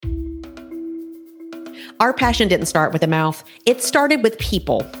Our passion didn't start with the mouth. It started with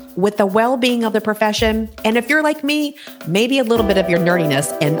people, with the well-being of the profession. And if you're like me, maybe a little bit of your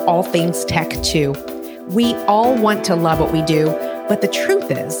nerdiness and all things tech too. We all want to love what we do, but the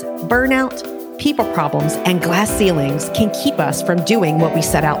truth is, burnout, people problems, and glass ceilings can keep us from doing what we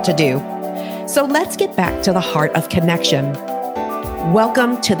set out to do. So let's get back to the heart of connection.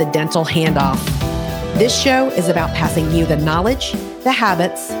 Welcome to the Dental Handoff. This show is about passing you the knowledge, the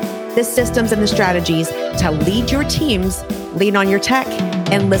habits, the systems, and the strategies to lead your teams, lean on your tech,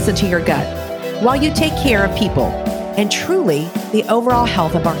 and listen to your gut while you take care of people and truly the overall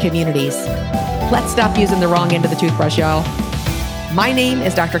health of our communities. Let's stop using the wrong end of the toothbrush, y'all. My name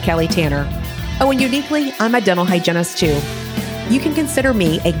is Dr. Kelly Tanner. Oh, and uniquely, I'm a dental hygienist too. You can consider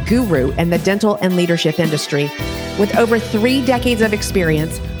me a guru in the dental and leadership industry. With over 3 decades of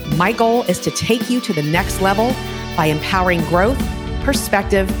experience, my goal is to take you to the next level by empowering growth,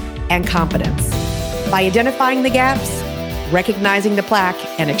 perspective, and confidence. By identifying the gaps, recognizing the plaque,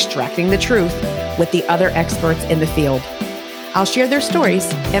 and extracting the truth with the other experts in the field. I'll share their stories,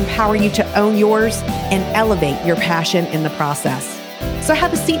 empower you to own yours, and elevate your passion in the process. So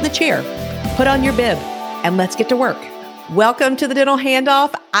have a seat in the chair, put on your bib, and let's get to work. Welcome to the Dental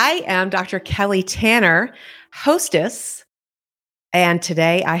Handoff. I am Dr. Kelly Tanner, hostess, and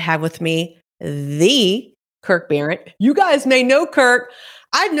today I have with me the Kirk Behrendt. You guys may know Kirk.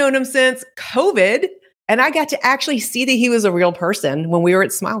 I've known him since COVID, and I got to actually see that he was a real person when we were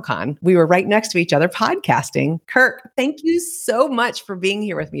at SmileCon. We were right next to each other podcasting. Kirk, thank you so much for being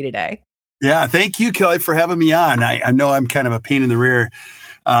here with me today. Yeah, thank you, Kelly, for having me on. I know I'm kind of a pain in the rear,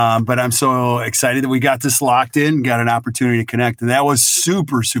 but I'm so excited that we got this locked in, got an opportunity to connect. And that was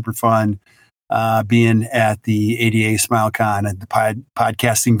super, super fun being at the ADA SmileCon at the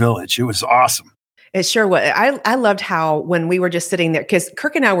Podcasting Village. It was awesome. It sure was. I loved how when we were just sitting there, because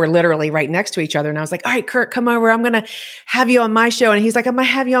Kirk and I were literally right next to each other. And I was like, all right, Kirk, come over. I'm going to have you on my show. And he's like, I'm going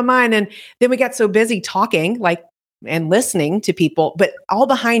to have you on mine. And then we got so busy talking, and listening to people, but all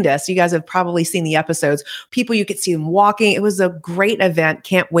behind us, you guys have probably seen the episodes, people, you could see them walking. It was a great event.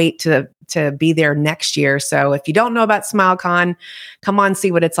 Can't wait to be there next year. So if you don't know about SmileCon, come on,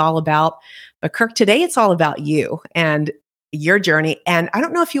 see what it's all about. But Kirk, today it's all about you and your journey. And I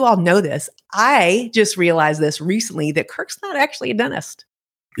don't know if you all know this. I just realized this recently that Kirk's not actually a dentist.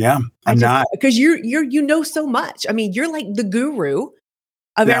 Yeah, I'm not. Because you know so much. I mean, you're like the guru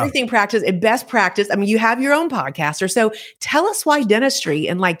of everything practice and best practice. I mean, you have your own podcast. So tell us why dentistry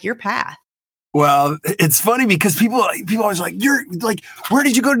and your path. Well, it's funny because people always like, you're like, where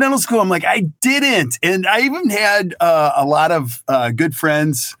did you go to dental school? I'm like, I didn't. And I even had a lot of good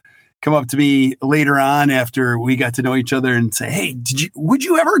friends come up to me later on after we got to know each other and say, hey, would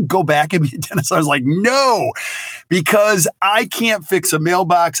you ever go back and be a dentist? I was like, no, because I can't fix a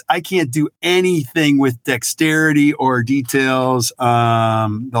mailbox. I can't do anything with dexterity or details.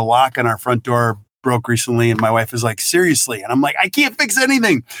 The lock on our front door broke recently and my wife is like, seriously? And I'm like, I can't fix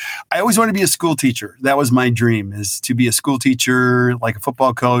anything. I always wanted to be a school teacher. That was my dream, is to be a school teacher, like a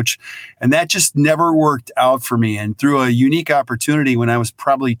football coach. And that just never worked out for me. And through a unique opportunity when I was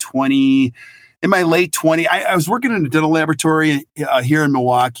probably 20, in my late 20s, I was working in a dental laboratory here in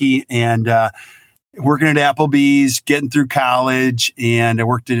Milwaukee and working at Applebee's, getting through college. And I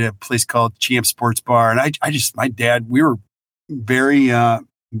worked at a place called Champ Sports Bar. And my dad, we were very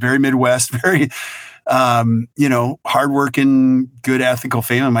Midwest, very, hardworking, good ethical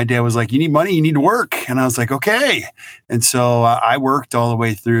family. My dad was like, you need money, you need to work. And I was like, okay. And so I worked all the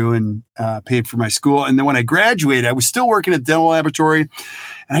way through and paid for my school. And then when I graduated, I was still working at the dental laboratory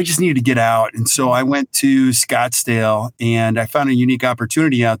and I just needed to get out. And so I went to Scottsdale and I found a unique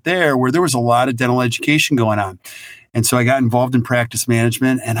opportunity out there where there was a lot of dental education going on. And so I got involved in practice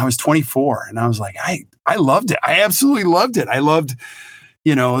management and I was 24 and I was like, I loved it. I absolutely loved it. I loved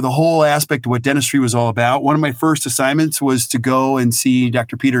the whole aspect of what dentistry was all about. One of my first assignments was to go and see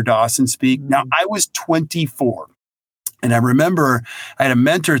Dr. Peter Dawson speak. Now, I was 24. And I remember I had a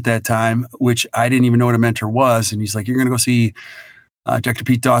mentor at that time, which I didn't even know what a mentor was. And he's like, you're going to go see Dr.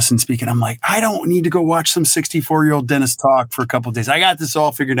 Pete Dawson speak. And I'm like, I don't need to go watch some 64-year-old dentist talk for a couple of days. I got this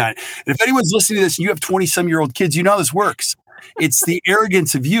all figured out. And if anyone's listening to this and you have 20-some-year-old kids, you know how this works. It's the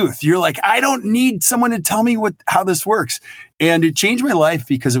arrogance of youth. You're like, I don't need someone to tell me how this works. And it changed my life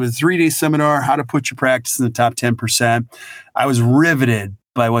because it was a 3-day seminar, how to put your practice in the top 10%. I was riveted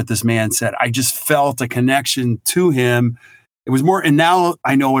by what this man said. I just felt a connection to him. It was more, and now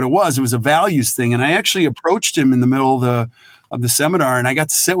I know what it was. It was a values thing. And I actually approached him in the middle of the seminar and I got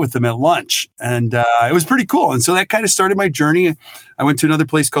to sit with him at lunch and it was pretty cool. And so that kind of started my journey. I went to another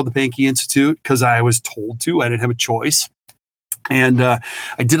place called the Pankey Institute because I was told to. I didn't have a choice. And I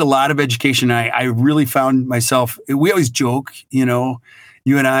did a lot of education. I really found myself, we always joke,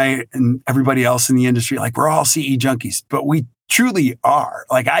 you and I and everybody else in the industry, like we're all CE junkies, but we truly are.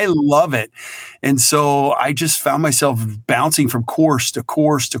 Like I love it. And so I just found myself bouncing from course to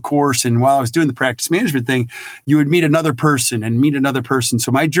course to course. And while I was doing the practice management thing, you would meet another person and meet another person.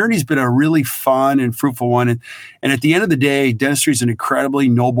 So my journey's been a really fun and fruitful one. And at the end of the day, dentistry is an incredibly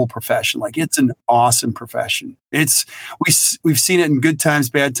noble profession. Like it's an awesome profession. We've seen it in good times,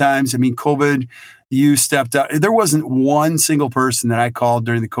 bad times. I mean, COVID, you stepped out. There wasn't one single person that I called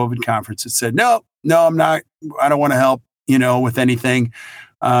during the COVID conference that said, no, I'm not, I don't want to help, with anything.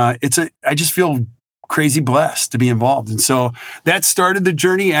 I just feel crazy blessed to be involved. And so that started the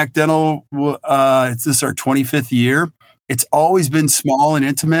journey. Act Dental, this is our 25th year. It's always been small and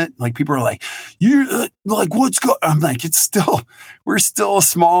intimate. Like people are like, you're like, what's going? I'm like, we're still a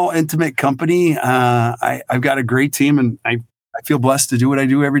small, intimate company. I've got a great team and I feel blessed to do what I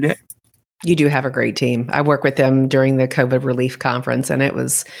do every day. You do have a great team. I worked with them during the COVID relief conference and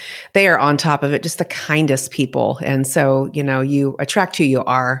they are on top of it, just the kindest people. And so, you attract who you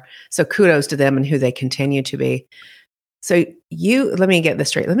are. So kudos to them and who they continue to be. So let me get this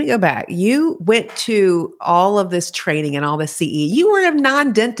straight. Let me go back. You went to all of this training and all this CE. You were a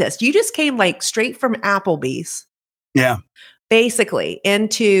non-dentist. You just came like straight from Applebee's. Yeah. Basically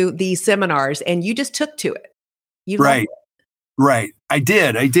into these seminars and you just took to it. Right. Right. I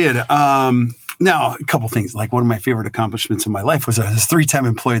did. Now, a couple things. Like one of my favorite accomplishments in my life was I was 3-time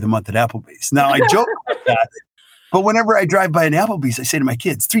employee of the month at Applebee's. Now, I joke about that. But whenever I drive by an Applebee's, I say to my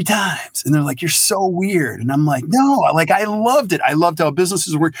kids, 3 times. And they're like, you're so weird. And I'm like, no, like I loved it. I loved how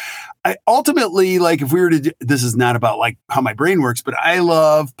businesses work. I ultimately, like if we were to do, this is not about like how my brain works, but I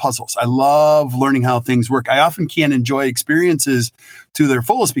love puzzles. I love learning how things work. I often can't enjoy experiences to their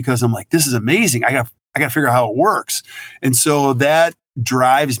fullest because I'm like, this is amazing. I got to figure out how it works. And so that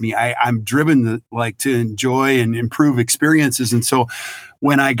drives me. I'm driven to enjoy and improve experiences. And so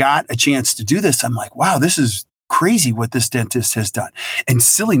when I got a chance to do this, I'm like, wow, this is crazy what this dentist has done. And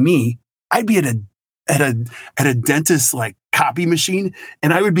silly me, I'd be at a dentist like copy machine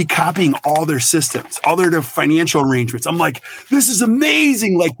and I would be copying all their systems, all their financial arrangements. I'm like, this is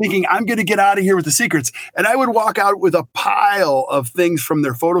amazing. Like thinking I'm going to get out of here with the secrets. And I would walk out with a pile of things from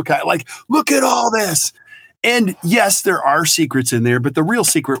their photocopy. Like, look at all this. And yes, there are secrets in there, but the real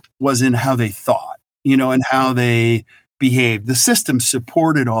secret was in how they thought, and how they behaved. The system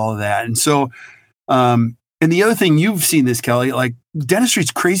supported all of that. And so, and the other thing, you've seen this, Kelly, like dentistry is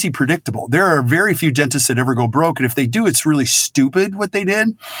crazy predictable. There are very few dentists that ever go broke. And if they do, it's really stupid what they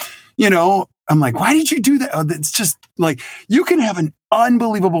did. I'm like, why did you do that? It's just like, you can have an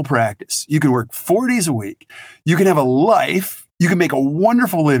unbelievable practice. You can work 4 days a week. You can have a life. You can make a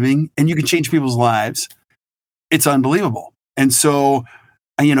wonderful living and you can change people's lives. It's unbelievable. And so,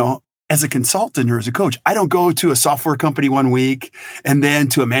 as a consultant or as a coach, I don't go to a software company one week and then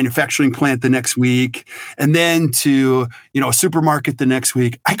to a manufacturing plant the next week and then to, a supermarket the next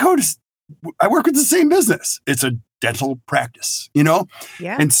week. I work with the same business. It's a dental practice,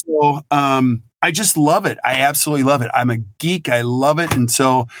 Yeah. And so, I just love it. I absolutely love it. I'm a geek. I love it. And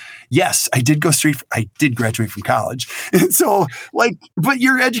so, yes, I did graduate from college. And so but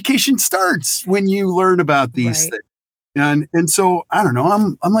your education starts when you learn about these things. And so I don't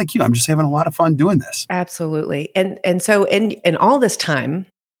know. I'm like you. I'm just having a lot of fun doing this. Absolutely. And so in all this time,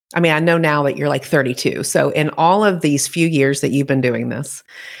 I mean, I know now that you're like 32. So in all of these few years that you've been doing this,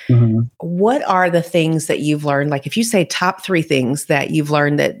 what are the things that you've learned? Like if you say top 3 things that you've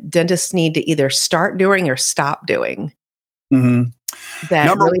learned that dentists need to either start doing or stop doing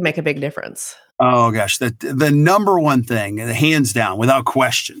that really make a big difference. Oh gosh, the number one thing, hands down, without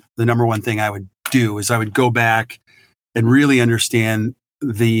question, the number one thing I would do is I would go back and really understand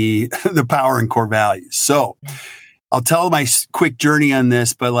the power and core values. So I'll tell my quick journey on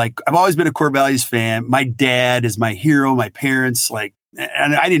this, but I've always been a core values fan. My dad is my hero, my parents,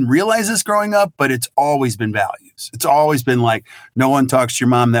 and I didn't realize this growing up, but it's always been values. It's always been no one talks to your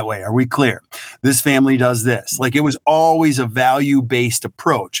mom that way. Are we clear? This family does this. It was always a value-based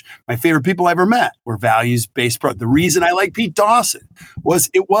approach. My favorite people I ever met were values-based. The reason I like Pete Dawson was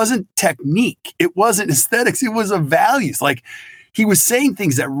it wasn't technique. It wasn't aesthetics. It was a values. He was saying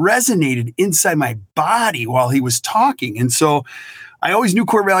things that resonated inside my body while he was talking. And so I always knew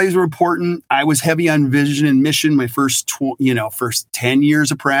core values were important. I was heavy on vision and mission my first 10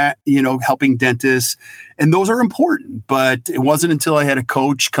 years of helping dentists. And those are important, but it wasn't until I had a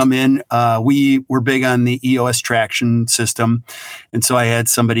coach come in. We were big on the EOS traction system. And so I had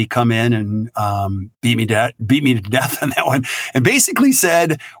somebody come in and beat me to death on that one and basically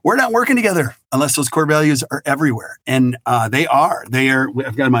said, we're not working together unless those core values are everywhere. And they are.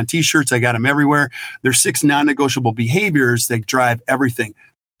 I've got them on t-shirts. I got them everywhere. There's 6 non-negotiable behaviors that drive everything.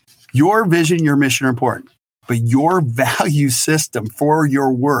 Your vision, your mission are important, but your value system for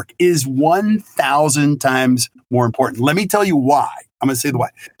your work is 1,000 times more important. Let me tell you why. I'm going to say the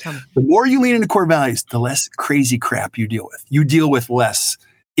why. The more you lean into core values, the less crazy crap you deal with. You deal with less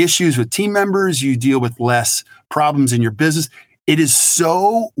issues with team members. You deal with less problems in your business. It is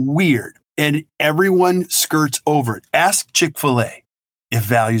so weird, and everyone skirts over it. Ask Chick-fil-A if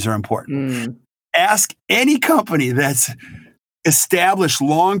values are important. Ask any company that's established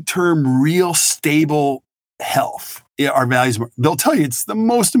long-term, real, stable health. Our values, they'll tell you it's the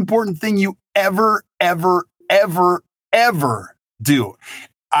most important thing you ever do.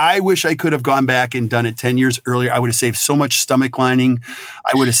 I wish I could have gone back and done it 10 years earlier. I would have saved so much stomach lining.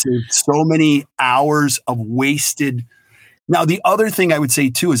 I would have saved so many hours of wasted. Now, the other thing I would say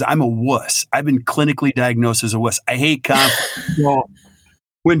too is I'm a wuss. I've been clinically diagnosed as a wuss. I hate conflict. So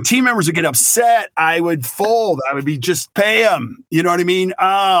when team members would get upset, I would fold. I would just pay them. You know what I mean?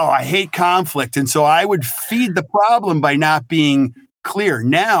 Oh, I hate conflict. And so I would feed the problem by not being clear.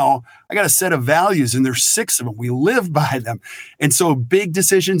 Now I got a set of values and there's 6 of them. We live by them. And so big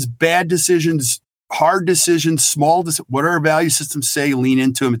decisions, bad decisions, hard decisions, small decisions, what our value systems say, lean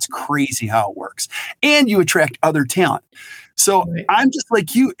into them. It's crazy how it works. And you attract other talent. So I'm just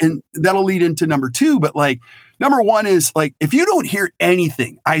like you, and that'll lead into number 2. But number 1 is if you don't hear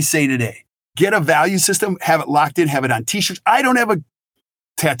anything I say today, get a value system, have it locked in, have it on t-shirts. I don't have a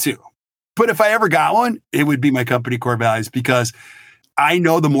tattoo, but if I ever got one, it would be my company core values, because I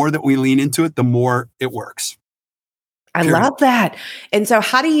know the more that we lean into it, the more it works. I love that. And so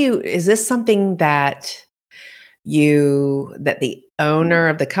is this something that the owner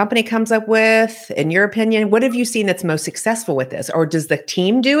of the company comes up with, in your opinion? What have you seen that's most successful with this? Or does the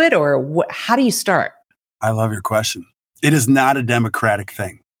team do it? Or how do you start? I love your question. It is not a democratic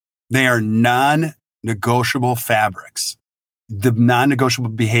thing. They are non-negotiable fabrics, the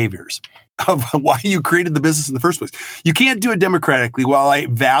non-negotiable behaviors of why you created the business in the first place. You can't do it democratically. While I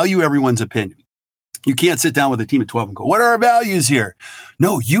value everyone's opinion, you can't sit down with a team of 12 and go, what are our values here?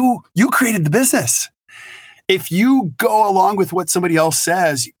 No, you created the business. If you go along with what somebody else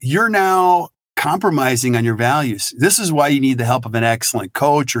says, you're now compromising on your values. This is why you need the help of an excellent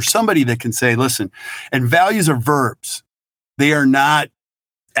coach or somebody that can say, listen, and values are verbs. They are not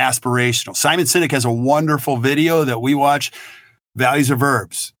aspirational. Simon Sinek has a wonderful video that we watch. Values are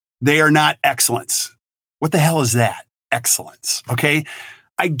verbs. They are not excellence. What the hell is that? Excellence. Okay.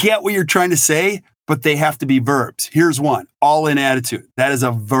 I get what you're trying to say, but they have to be verbs. Here's one: all in attitude. That is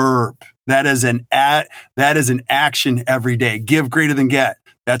a verb. That is an action every day. Give greater than get.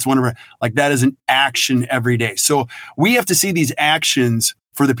 That's one of our, that is an action every day. So we have to see these actions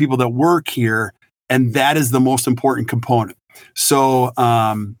for the people that work here. And that is the most important component. So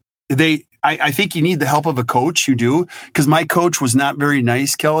I think you need the help of a coach. You do, because my coach was not very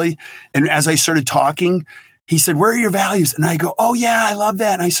nice, Kelly. And as I started talking, he said, where are your values? And I go, oh yeah, I love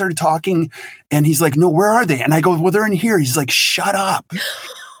that. And I started talking and he's like, no, where are they? And I go, well, they're in here. He's like, shut up.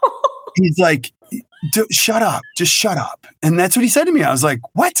 He's like, shut up, just shut up. And that's what he said to me. I was like,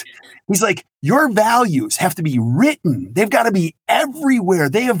 what? He's like, your values have to be written. They've got to be everywhere.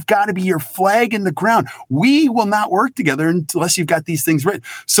 They have got to be your flag in the ground. We will not work together unless you've got these things written.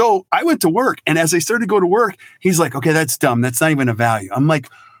 So I went to work. And as I started to go to work, he's like, okay, that's dumb. That's not even a value. I'm like,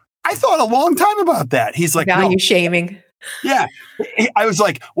 I thought a long time about that. He's like, value shaming. Yeah. I was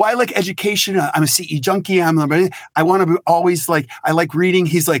like, well, I like education. I'm a CE junkie. I want to be always I like reading.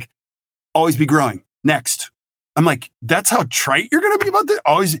 He's like, always be growing. Next. I'm like, that's how trite you're going to be about this?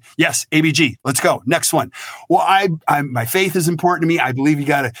 Always. Yes. ABG. Let's go. Next one. Well, my faith is important to me. I believe you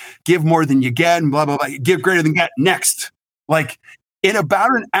got to give more than you get and blah, blah, blah. Give greater than get. Next. In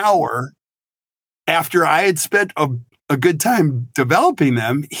about an hour after I had spent a good time developing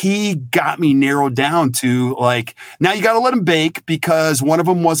them, he got me narrowed down to now you got to let them bake because one of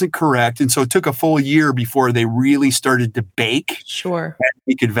them wasn't correct. And so it took a full year before they really started to bake. Sure. And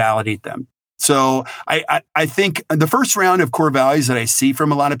we could validate them. So I think the first round of core values that I see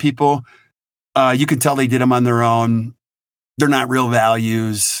from a lot of people, you can tell they did them on their own. They're not real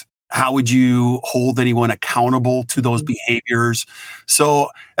values. How would you hold anyone accountable to those behaviors? So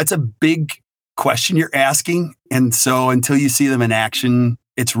that's a big question you're asking. And so until you see them in action,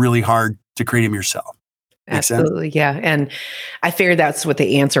 it's really hard to create them yourself. Make sense? Absolutely. Yeah. And I figured that's what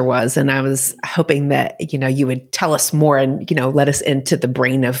the answer was. And I was hoping that, you would tell us more and, let us into the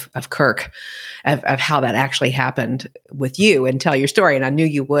brain of Kirk, of how that actually happened with you and tell your story. And I knew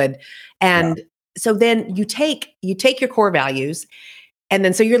you would. And so then you take your core values, and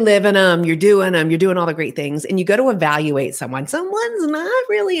then so you're living them, you're doing all the great things, and you go to evaluate someone. Someone's not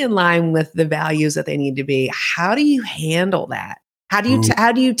really in line with the values that they need to be. How do you handle that? How do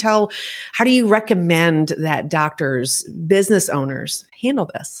you recommend that doctors, business owners handle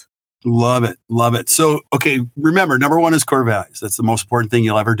this? Love it. Love it. So, okay, remember, number one is core values. That's the most important thing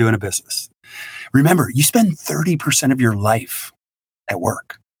you'll ever do in a business. Remember, you spend 30% of your life at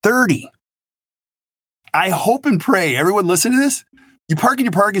work. 30. I hope and pray everyone listen to this. You park in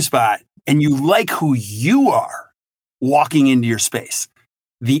your parking spot and you like who you are walking into your space.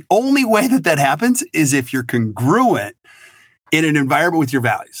 The only way that happens is if you're congruent in an environment with your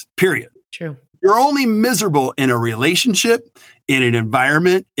values, period. True. You're only miserable in a relationship, in an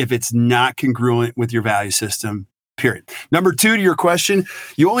environment, if it's not congruent with your value system, period. Number two, to your question,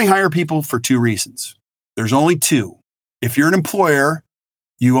 you only hire people for two reasons. There's only two. If you're an employer,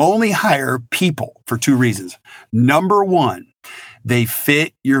 you only hire people for two reasons. Number one, they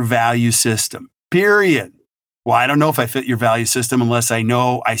fit your value system, period. Well, I don't know if I fit your value system unless I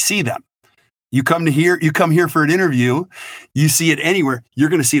know I see them. You come here for an interview, you see it anywhere. You're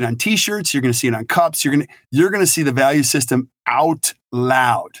going to see it on t-shirts. You're going to see it on cups. You're going to see the value system out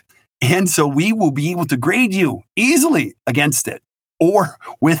loud. And so we will be able to grade you easily against it or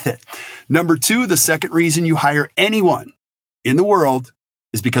with it. Number two, the second reason you hire anyone in the world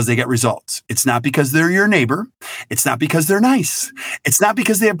is because they get results. It's not because they're your neighbor. It's not because they're nice. It's not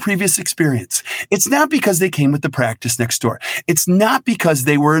because they have previous experience. It's not because they came with the practice next door. It's not because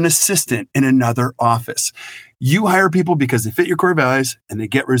they were an assistant in another office. You hire people because they fit your core values and they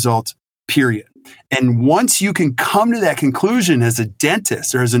get results, period. And once you can come to that conclusion as a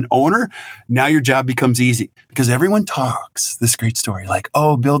dentist or as an owner, now your job becomes easy because everyone talks this great story like,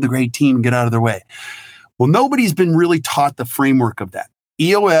 oh, build a great team and get out of their way. Well, nobody's been really taught the framework of that.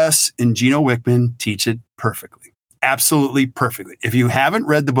 EOS and Gino Wickman teach it perfectly. Absolutely perfectly. If you haven't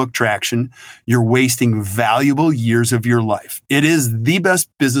read the book Traction, you're wasting valuable years of your life. It is the best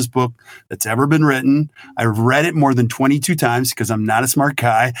business book that's ever been written. I've read it more than 22 times because I'm not a smart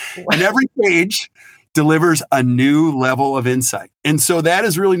guy. Wow. And every page delivers a new level of insight. And so that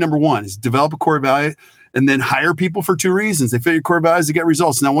is really number one, is develop a core value and then hire people for two reasons. They fit your core values to get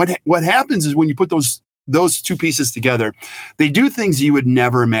results. Now, what happens is when you put those two pieces together, they do things you would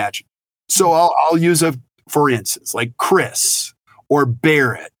never imagine. So I'll use for instance, like Chris or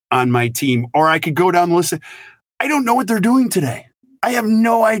Behrendt on my team, or I could go down the list. I don't know what they're doing today. I have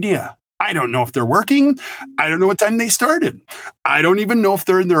no idea. I don't know if they're working. I don't know what time they started. I don't even know if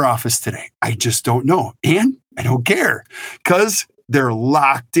they're in their office today. I just don't know. And I don't care because they're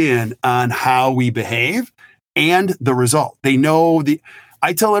locked in on how we behave and the result. They know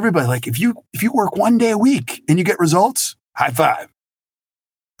I tell everybody, like, if you work one day a week and you get results, high five.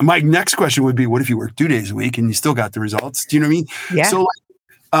 My next question would be, what if you work 2 days a week and you still got the results? Do you know what I mean? Yeah. So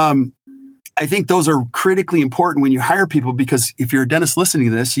I think those are critically important when you hire people, because if you're a dentist listening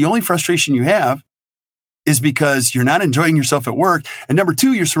to this, the only frustration you have is because you're not enjoying yourself at work. And number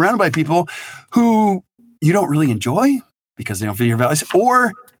two, you're surrounded by people who you don't really enjoy because they don't fit your values,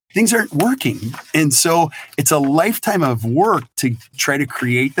 or things aren't working. And so it's a lifetime of work to try to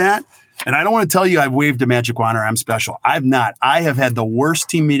create that. And I don't want to tell you I've waved a magic wand or I'm special. I've not. I have had the worst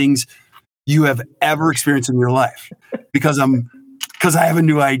team meetings you have ever experienced in your life because I have a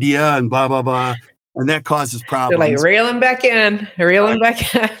new idea and blah, blah, blah. And that causes problems. They're like reeling back in.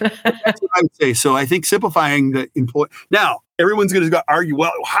 That's what I would say. So I think simplifying the employee. Now, everyone's going to argue,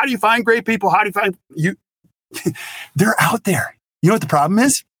 well, how do you find great people? How do you find you? They're out there. You know what the problem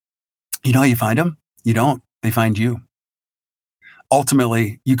is? You know how you find them? You don't. They find you.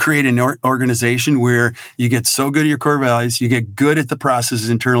 Ultimately, you create an organization where you get so good at your core values, you get good at the processes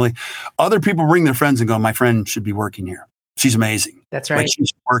internally. Other people bring their friends and go, my friend should be working here. She's amazing. That's right. Like, she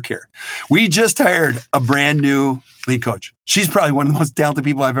should work here. We just hired a brand new lead coach. She's probably one of the most talented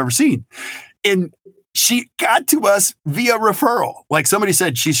people I've ever seen. And she got to us via referral. Like, somebody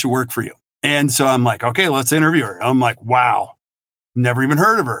said she should work for you. And so I'm like, okay, let's interview her. I'm like, wow, never even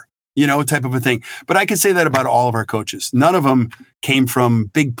heard of her. Type of a thing. But I can say that about all of our coaches. None of them came from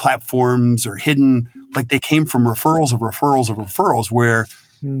big platforms or hidden, like they came from referrals where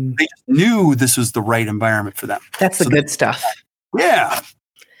they just knew this was the right environment for them. That's the good stuff. Yeah.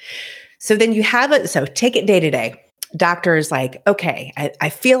 So then you have it. So take it day to day. doctor is like, okay, I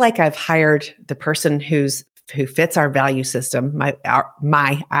feel like I've hired the person who fits our value system,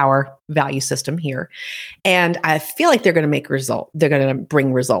 our value system here. And I feel like they're going to they're going to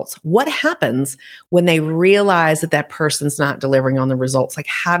bring results. What happens when they realize that person's not delivering on the results? Like,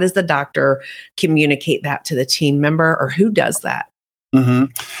 how does the doctor communicate that to the team member, or who does that? Mm-hmm.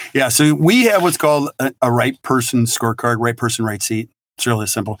 Yeah. So we have what's called a right person scorecard, right person, right seat. It's really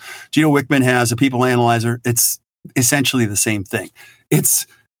simple. Gino Wickman has a people analyzer. It's essentially the same thing. It's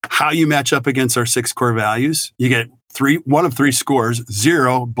how you match up against our 6 core values. You get one of 3 scores: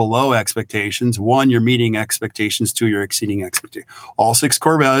 0, below expectations; 1, you're meeting expectations; 2, you're exceeding expectations. All 6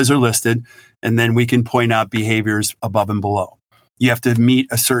 core values are listed, and then we can point out behaviors above and below. You have to meet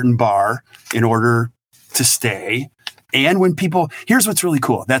a certain bar in order to stay. And here's what's really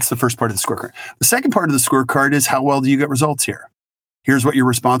cool. That's the first part of the scorecard. The second part of the scorecard is, how well do you get results here? Here's what you're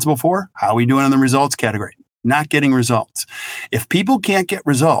responsible for. How are we doing on the results category? Not getting results. If people can't get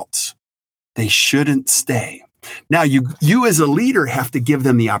results, they shouldn't stay. Now, you as a leader have to give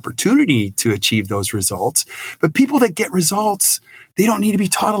them the opportunity to achieve those results. But people that get results, they don't need to be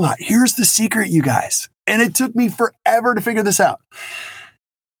taught a lot. Here's the secret, you guys. And it took me forever to figure this out.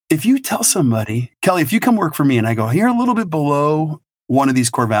 If you tell somebody, Kelly, if you come work for me and I go, you're a little bit below one of these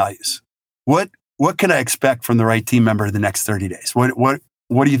core values, what can I expect from the right team member the next 30 days? What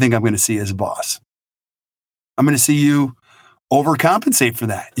do you think I'm going to see as a boss? I'm going to see you overcompensate for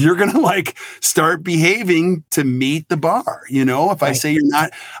that. You're going to start behaving to meet the bar. If I say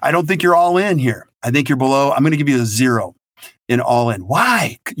I don't think you're all in here. I think you're below. I'm going to give you a 0 in all in.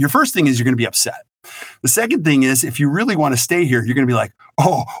 Why? Your first thing is you're going to be upset. The second thing is, if you really want to stay here, you're going to be like,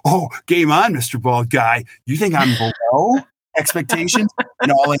 oh, game on, Mr. Bald Guy. You think I'm below expectations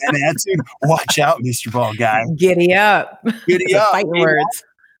and all in attitude? Watch out, Mr. Bald Guy. Giddy up. Giddy up. Fighting words.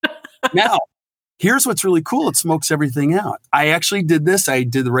 Now, here's what's really cool. It smokes everything out. I actually did this. I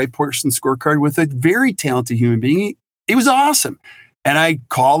did the right person scorecard with a very talented human being. It was awesome. And I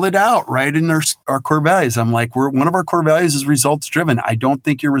called it out right in our core values. I'm like, one of our core values is results driven. I don't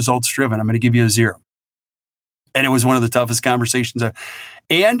think you're results driven. I'm going to give you a 0. And it was one of the toughest conversations.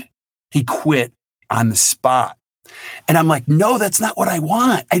 And he quit on the spot. And I'm like, no, that's not what I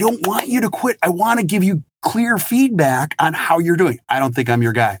want. I don't want you to quit. I want to give you clear feedback on how you're doing. I don't think I'm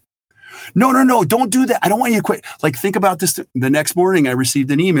your guy. No, don't do that. I don't want you to quit. Think about this. The next morning, I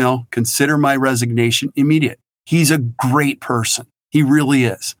received an email: consider my resignation immediate. He's a great person. He really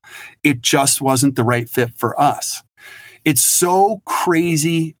is. It just wasn't the right fit for us. It's so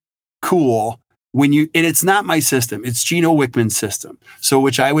crazy cool and it's not my system. It's Gino Wickman's system. So,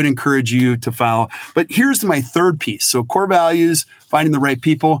 which I would encourage you to follow. But here's my third piece. So core values, finding the right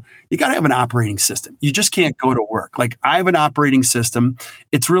people. You got to have an operating system. You just can't go to work. I have an operating system.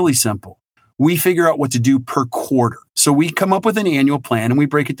 It's really simple. We figure out what to do per quarter. So we come up with an annual plan and we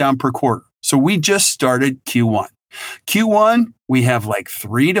break it down per quarter. So we just started Q1. Q1, we have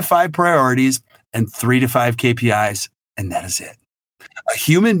 3 to 5 priorities and 3 to 5 KPIs, and that is it. A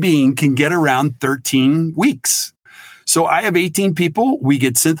human being can get around 13 weeks. So I have 18 people. We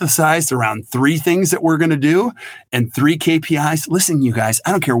get synthesized around 3 things that we're going to do and 3 KPIs. Listen, you guys,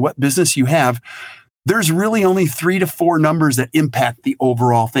 I don't care what business you have. There's really only 3 to 4 numbers that impact the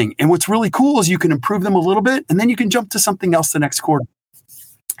overall thing. And what's really cool is you can improve them a little bit, and then you can jump to something else the next quarter.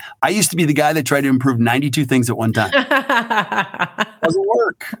 I used to be the guy that tried to improve 92 things at one time. Doesn't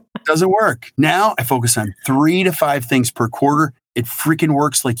work. Now I focus on 3 to 5 things per quarter. It freaking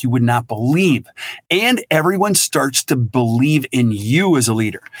works like you would not believe. And everyone starts to believe in you as a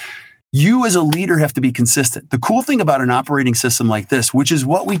leader. You as a leader have to be consistent. The cool thing about an operating system like this, which is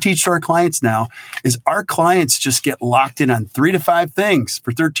what we teach to our clients now, is our clients just get locked in on 3 to 5 things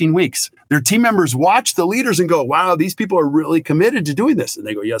for 13 weeks. Their team members watch the leaders and go, wow, these people are really committed to doing this. And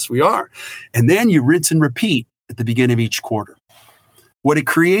they go, yes, we are. And then you rinse and repeat at the beginning of each quarter. What it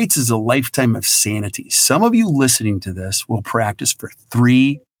creates is a lifetime of sanity. Some of you listening to this will practice for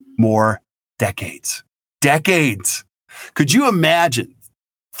 3 more decades. Decades. Could you imagine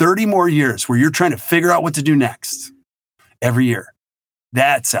 30 more years where you're trying to figure out what to do next every year?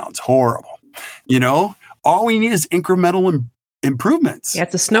 That sounds horrible. All we need is incremental improvements. Yeah,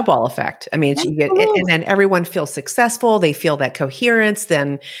 it's a snowball effect. I mean, you get it, and then everyone feels successful. They feel that coherence.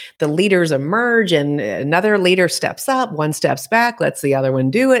 Then the leaders emerge, and another leader steps up, one steps back, lets the other one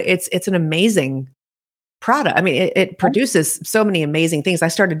do it. It's an amazing product. I mean, it produces so many amazing things. I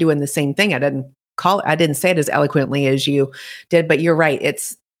started doing the same thing. I didn't say it as eloquently as you did, but you're right.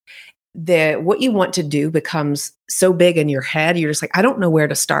 It's what you want to do becomes so big in your head. You're just like, I don't know where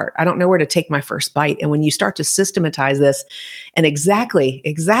to start. I don't know where to take my first bite. And when you start to systematize this, and exactly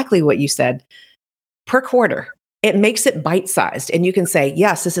what you said, per quarter, it makes it bite-sized. And you can say,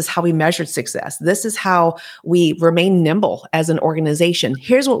 yes, this is how we measured success. This is how we remain nimble as an organization.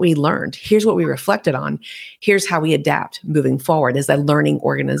 Here's what we learned. Here's what we reflected on. Here's how we adapt moving forward as a learning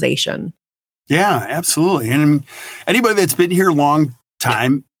organization. Yeah, absolutely. And anybody that's been here a long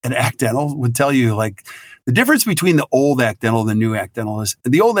time at Act Dental would tell you, like, the difference between the old Act Dental and the new Act Dental is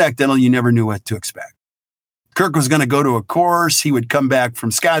the old Act Dental, you never knew what to expect. Kirk was going to go to a course. He would come back from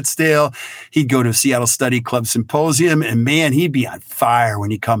Scottsdale. He'd go to a Seattle Study Club symposium, and man, he'd be on fire when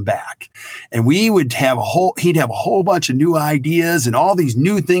he'd come back. And he'd have a whole bunch of new ideas and all these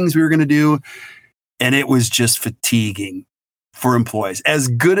new things we were going to do. And it was just fatiguing for employees. As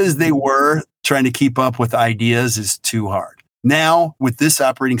good as they were, trying to keep up with ideas is too hard. Now, with this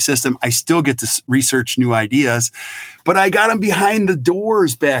operating system, I still get to research new ideas, but I got them behind the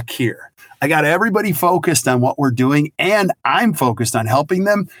doors back here. I got everybody focused on what we're doing, and I'm focused on helping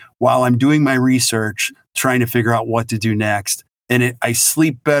them while I'm doing my research, trying to figure out what to do next. And I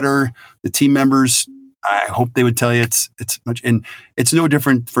sleep better. The team members, I hope they would tell you it's much, and it's no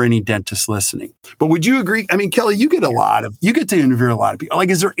different for any dentist listening. But would you agree? I mean, Kelly, you get to interview a lot of people. Like,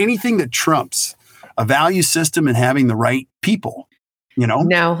 is there anything that trumps a value system and having the right people?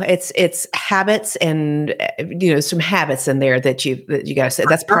 No, it's habits, and some habits in there that you got to say.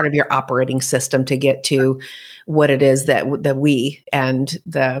 That's part of your operating system to get to what it is that we and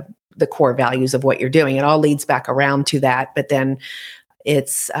the core values of what you're doing. It all leads back around to that, but then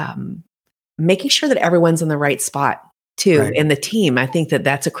it's making sure that everyone's in the right spot too, Right. in the team. I think that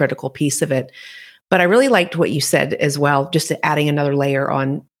that's a critical piece of it. But I really liked what you said as well, just adding another layer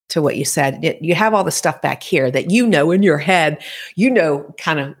on to what you said. You have all the stuff back here that in your head,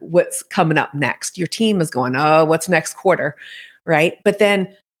 kind of what's coming up next. Your team is going, oh, what's next quarter, right? But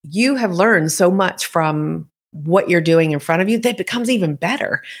then you have learned so much from what you're doing in front of you that it becomes even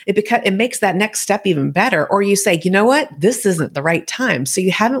better. It makes that next step even better. Or you say, you know what, this isn't the right time. So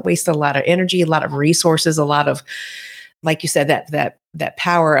you haven't wasted a lot of energy, a lot of resources, a lot of, like you said, that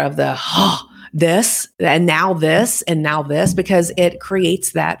power of the this and now this and now this, because it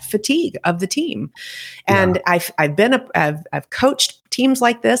creates that fatigue of the team. And yeah. I've coached teams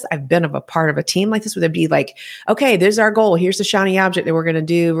like this. I've been a part of a team like this where they'd be like, okay, there's our goal. Here's the shiny object that we're going to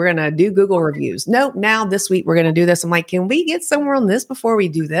do. We're going to do Google reviews. Nope. Now this week we're going to do this. I'm like, can we get somewhere on this before we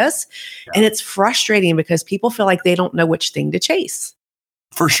do this? Yeah. And it's frustrating because people feel like they don't know which thing to chase.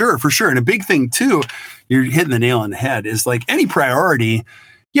 For sure. And a big thing too, you're hitting the nail on the head, is like any priority,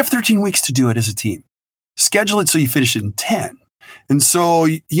 you have 13 weeks to do it as a team. Schedule it so you finish it in 10. And so,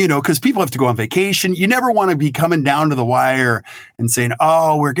 because people have to go on vacation, you never want to be coming down to the wire and saying,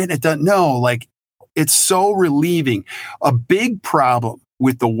 oh, we're getting it done. No, like, it's so relieving. A big problem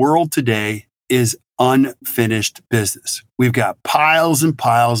with the world today is unfinished business. We've got piles and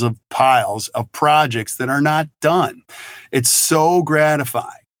piles of projects that are not done. It's so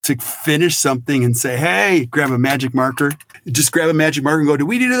gratifying to finish something and say, hey, grab a magic marker. Just grab a magic marker and go, do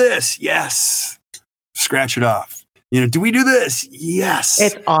we do this? Yes. Scratch it off. Do we do this? Yes.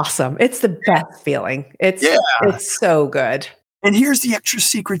 It's awesome. It's the best feeling. It's so good. And here's the extra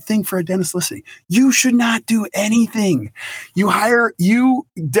secret thing for a dentist listening. You should not do anything. You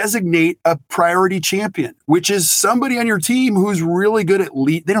designate a priority champion, which is somebody on your team who's really good at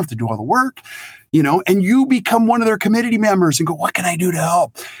lead. They don't have to do all the work, and you become one of their committee members and go, what can I do to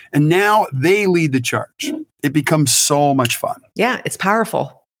help? And now they lead the charge. It becomes so much fun. Yeah, it's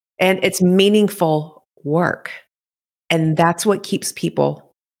powerful and it's meaningful work. And that's what keeps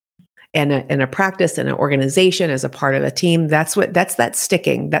people in a practice, in an organization, as a part of a team. That's that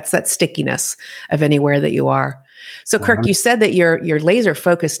stickiness of anywhere that you are. So Kirk, you said that you're laser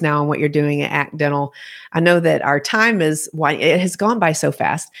focused now on what you're doing at Act Dental. I know that our time it has gone by so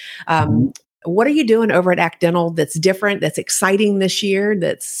fast. What are you doing over at Act Dental that's different, that's exciting this year,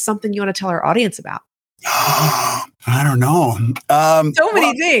 that's something you want to tell our audience about? I don't know. So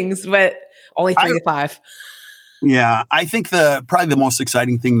many things, but only 3 to 5. Yeah, I think probably the most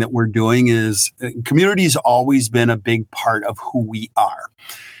exciting thing that we're doing is community has always been a big part of who we are.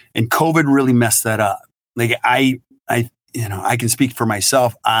 And COVID really messed that up. Like I can speak for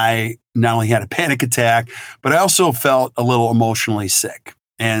myself. I not only had a panic attack, but I also felt a little emotionally sick.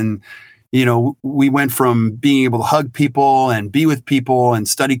 And we went from being able to hug people and be with people and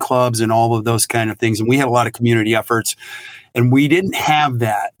study clubs and all of those kind of things. And we had a lot of community efforts, and we didn't have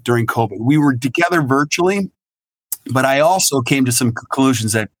that during COVID. We were together virtually, but I also came to some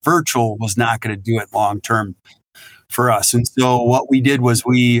conclusions that virtual was not going to do it long term for us. And so what we did was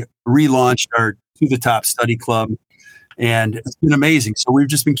we relaunched our To the Top Study Club, and it's been amazing. So we've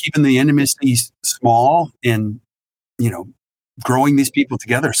just been keeping the intimacy small and, growing these people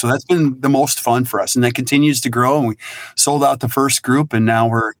together. So that's been the most fun for us. And that continues to grow. And we sold out the first group and now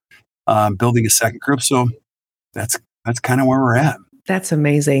we're building a second group. So that's kind of where we're at. That's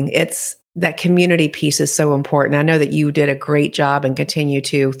amazing. It's that community piece is so important. I know that you did a great job and continue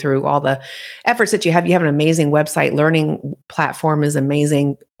to through all the efforts that you have. You have an amazing website. Learning platform is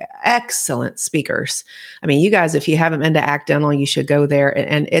amazing. Excellent speakers. I mean, you guys, if you haven't been to Act Dental, you should go there.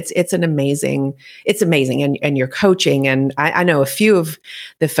 And it's amazing. And your coaching. And I know a few of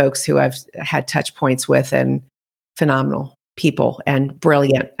the folks who I've had touch points with, and phenomenal people and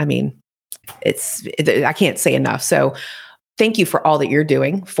brilliant. I mean, I can't say enough. So thank you for all that you're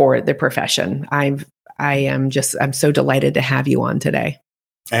doing for the profession. I'm so delighted to have you on today.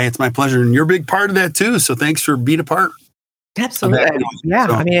 Hey, it's my pleasure. And you're a big part of that too. So thanks for being a part. Absolutely. Yeah.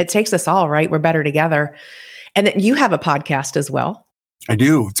 So, I mean, it takes us all, right? We're better together. And then you have a podcast as well. I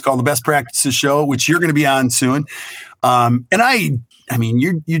do. It's called the Best Practices Show, which you're going to be on soon. And I mean,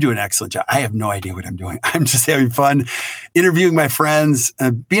 you do an excellent job. I have no idea what I'm doing. I'm just having fun interviewing my friends.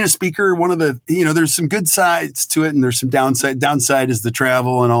 Being a speaker, one of the, there's some good sides to it and there's some downside. Downside is the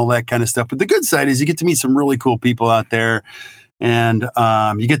travel and all that kind of stuff. But the good side is you get to meet some really cool people out there and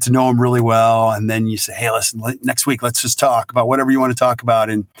you get to know them really well. And then you say, hey, listen, next week, let's just talk about whatever you want to talk about.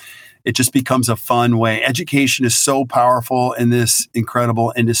 And it just becomes a fun way. Education is so powerful in this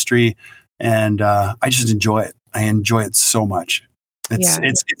incredible industry. And I just enjoy it. I enjoy it so much. It's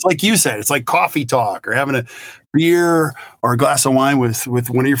like you said, it's like coffee talk or having a beer or a glass of wine with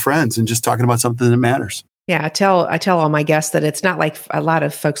one of your friends and just talking about something that matters. Yeah, I tell all my guests that it's not like a lot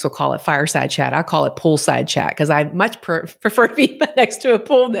of folks will call it fireside chat. I call it poolside chat because I much prefer to be next to a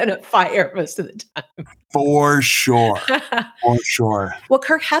pool than a fire most of the time. For sure. For sure. Well,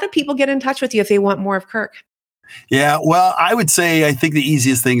 Kirk, how do people get in touch with you if they want more of Kirk? Yeah, well, I would say I think the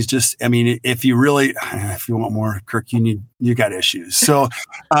easiest thing is just, I mean, if you want more, Kirk, you got issues. So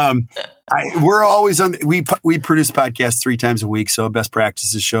we're always on. We produce podcasts 3 times a week. So Best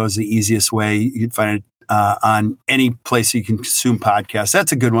Practices Show is the easiest way. You can find it on any place you can consume podcasts.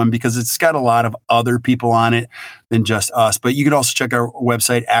 That's a good one because it's got a lot of other people on it than just us. But you can also check our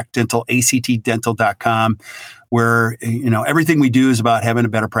website, actdental.com. Where, everything we do is about having a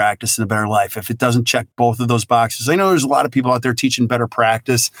better practice and a better life. If it doesn't check both of those boxes, I know there's a lot of people out there teaching better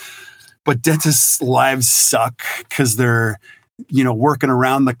practice, but dentists' lives suck because they're, working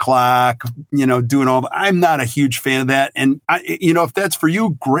around the clock, doing all I'm not a huge fan of that. And if that's for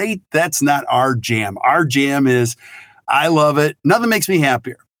you, great. That's not our jam. Our jam is, I love it. Nothing makes me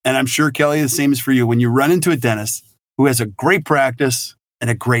happier. And I'm sure, Kelly, the same is for you. When you run into a dentist who has a great practice and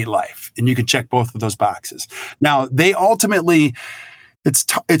a great life. And you can check both of those boxes. Now, they ultimately,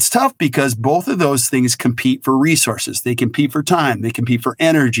 it's tough because both of those things compete for resources. They compete for time. They compete for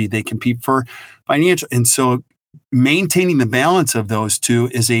energy. They compete for financial. And so maintaining the balance of those two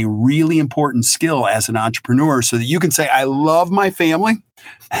is a really important skill as an entrepreneur so that you can say, I love my family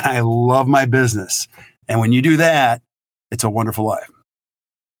and I love my business. And when you do that, it's a wonderful life.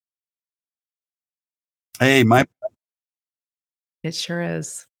 Hey, It sure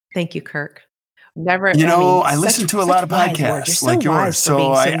is. Thank you, Kirk. Never. I listen to a lot of podcasts like yours,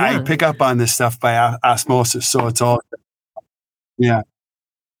 so I pick up on this stuff by osmosis. So it's all, yeah,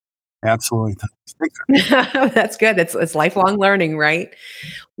 absolutely. That's good. It's lifelong learning, right?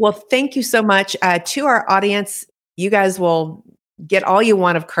 Well, thank you so much to our audience. You guys will get all you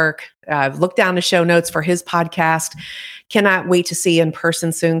want of Kirk. Look down the show notes for his podcast. Cannot wait to see you in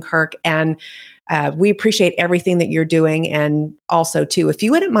person soon, Kirk. And we appreciate everything that you're doing. And also, too, if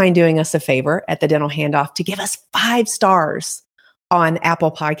you wouldn't mind doing us a favor at the Dental Handoff to give us 5 stars on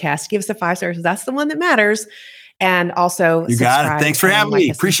Apple Podcasts, give us a 5 stars. That's the one that matters. And also, you got it. Thanks for having me.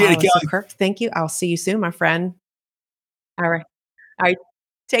 Appreciate it, Kelly. So, Kirk, thank you. I'll see you soon, my friend. All right.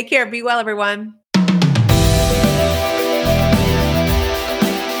 Take care. Be well, everyone.